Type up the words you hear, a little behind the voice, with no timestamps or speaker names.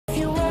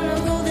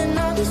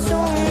be so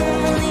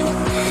lonely.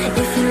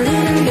 If you're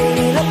leaving,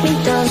 baby, let me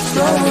down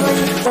slowly.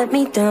 Let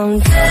me down.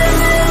 Let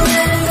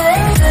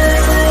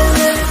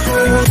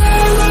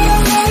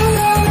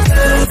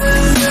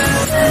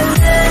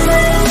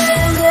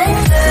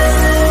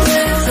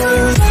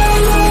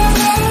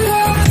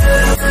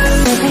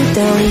me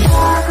down.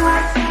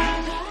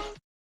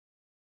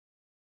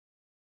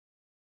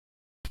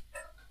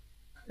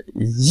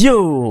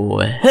 Yo,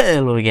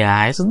 hello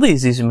guys,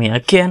 this is me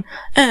again,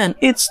 and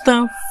it's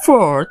time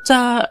for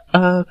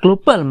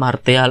Global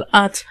Martial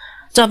Arts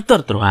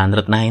Chapter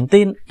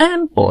 219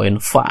 and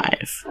Point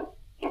 5.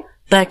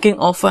 Taking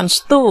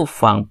offense to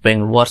Fang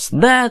Ping's words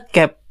that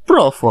kept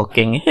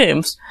provoking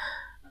him,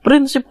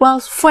 Principal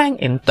Fang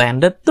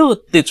intended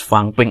to teach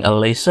Fang Ping a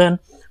lesson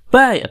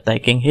by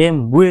attacking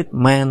him with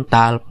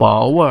mental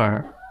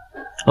power.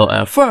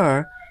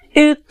 However,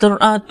 it turned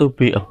out to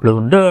be a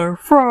blunder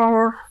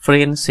for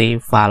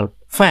Principal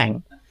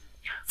Fang.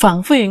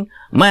 Fang Ping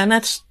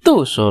managed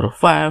to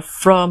survive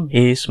from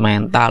his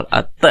mental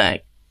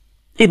attack.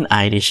 In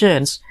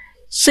addition,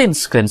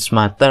 since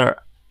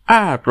grandmothers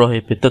are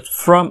prohibited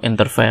from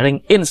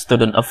interfering in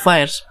student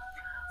affairs,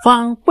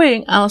 Fang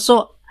Ping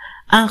also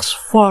asked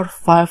for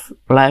 5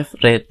 life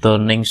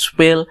returning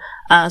spells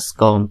as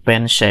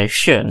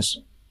compensations.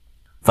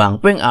 Fang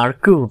Ping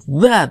argued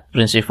that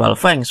Principal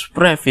Fang's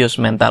previous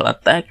mental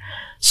attack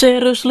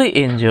seriously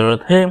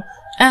injured him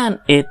and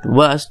it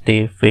was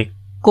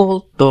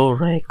difficult to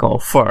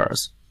recover.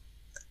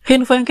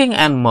 Hin Fang King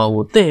and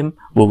Mao team,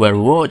 who were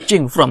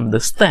watching from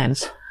the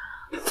stands,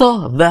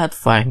 thought that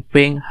Fang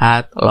Ping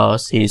had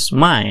lost his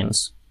mind.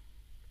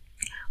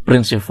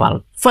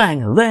 Principal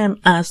Fang then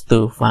asked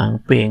to Fang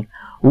Ping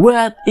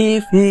what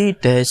if he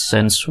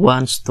doesn't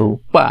want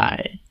to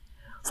buy.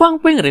 Fang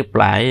Ping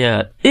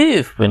replied,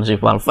 if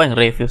Principal Fang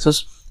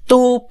refuses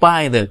to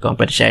pay the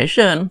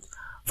compensation,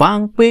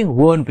 Fang Ping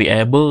won't be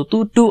able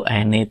to do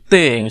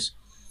anything.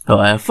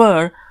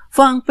 However,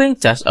 Fang Ping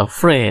just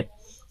afraid.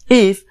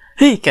 If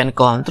he can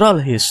control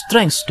his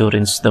strength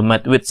during the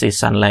match with his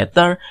son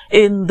later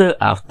in the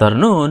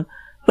afternoon,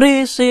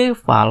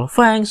 Principal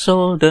Fang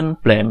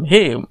shouldn't blame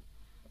him.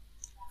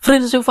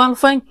 Principal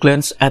Fang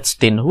glanced at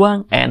Tin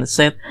Huang and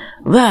said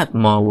that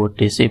Mao's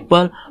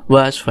disciple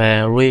was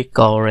very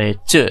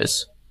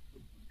courageous.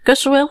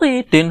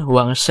 Casually, Tin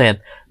Huang said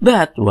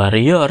that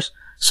warriors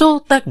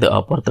should take the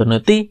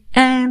opportunity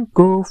and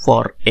go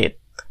for it.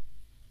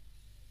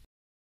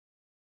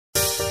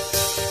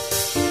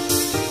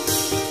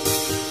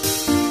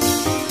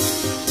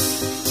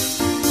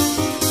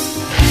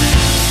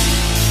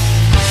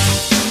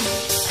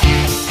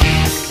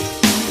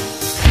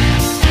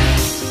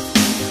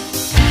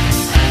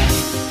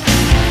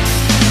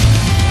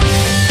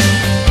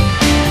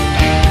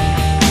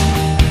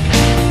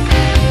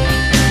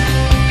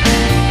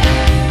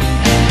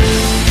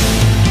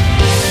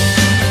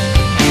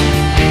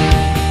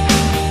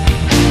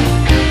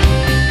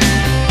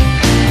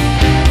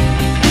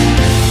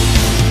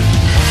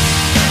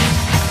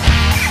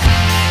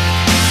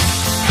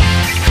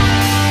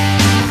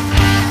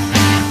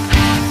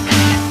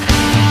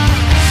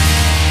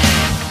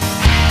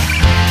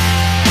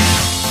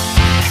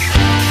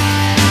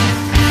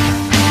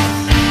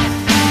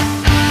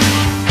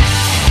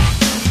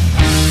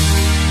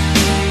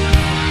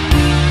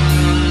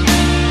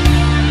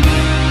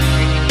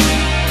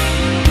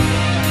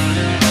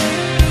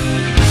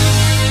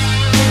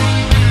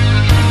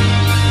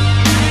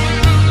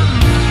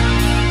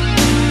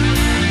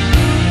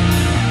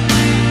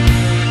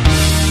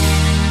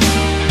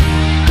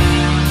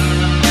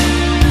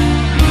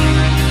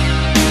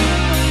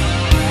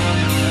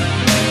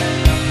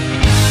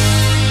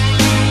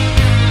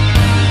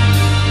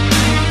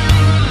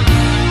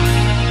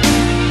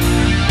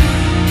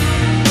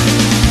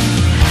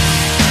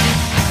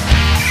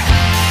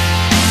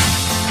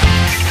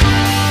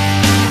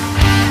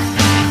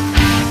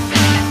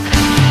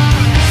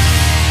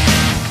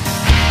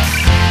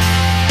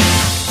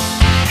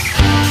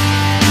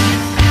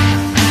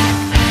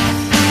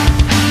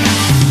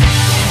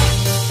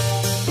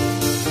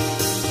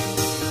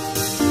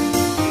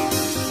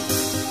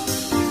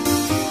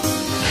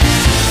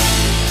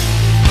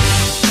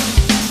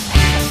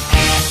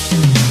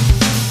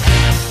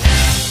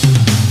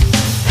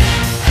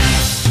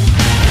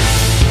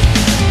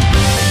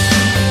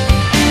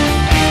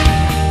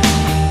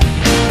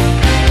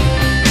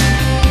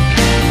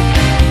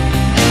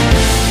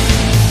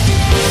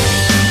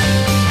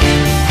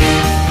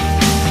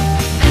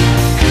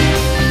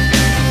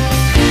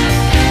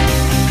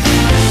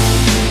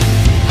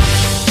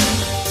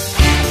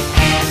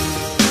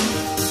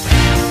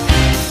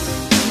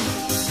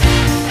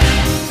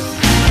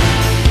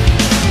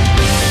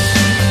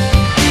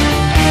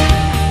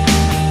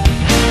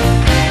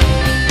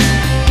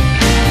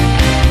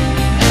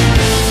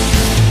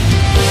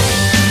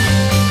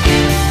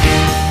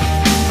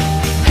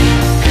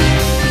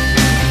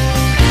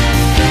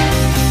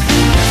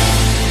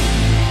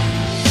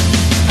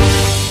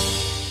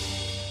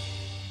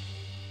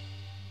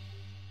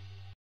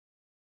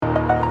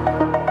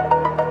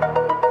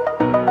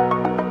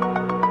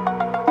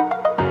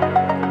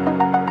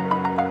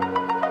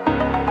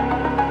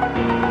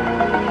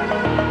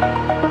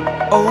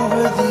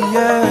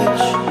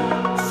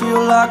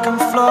 like I'm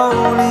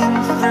floating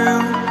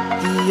through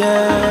the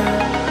air.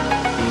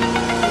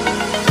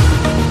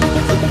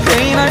 The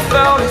pain I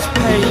felt is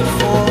paid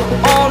for,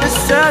 all is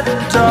said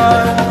and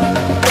done.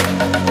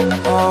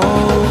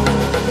 Oh,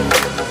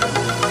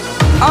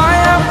 I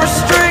am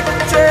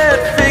restricted,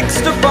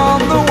 fixed upon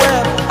the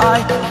web. I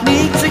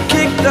need to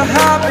kick the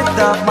habit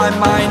that my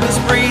mind is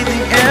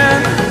breathing in.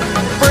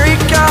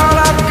 Break out,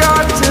 I've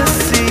got to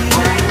see.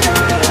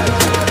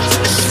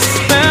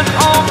 Spent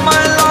all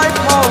my life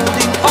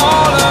holding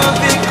all of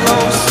it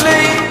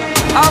closely.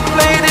 I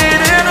played it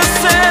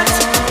innocent,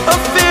 a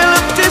feel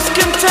of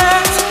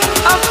discontent.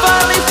 I'm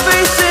finally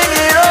facing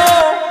it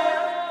all,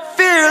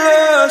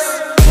 fearless.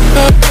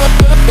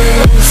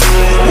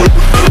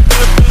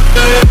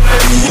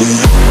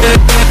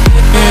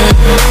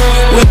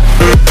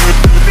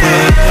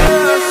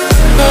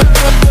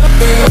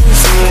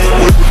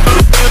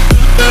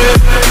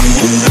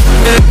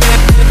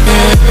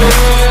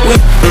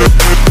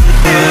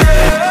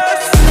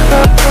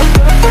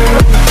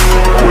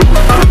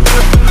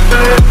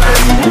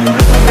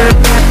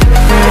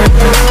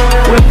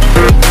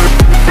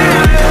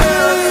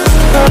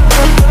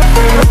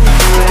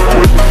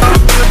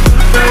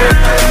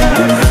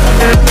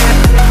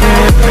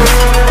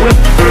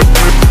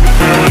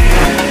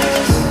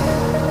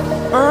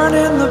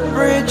 Burning the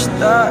bridge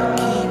that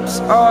keeps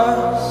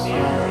us.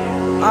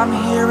 I'm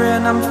here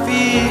and I'm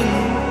feeling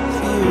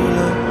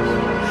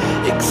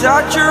fearless.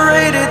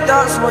 Exaggerated,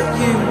 that's what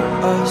you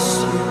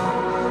assume.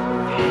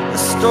 The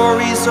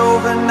story's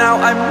over now,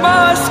 I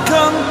must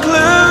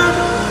conclude.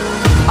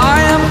 I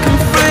am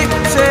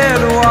conflicted,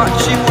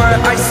 watching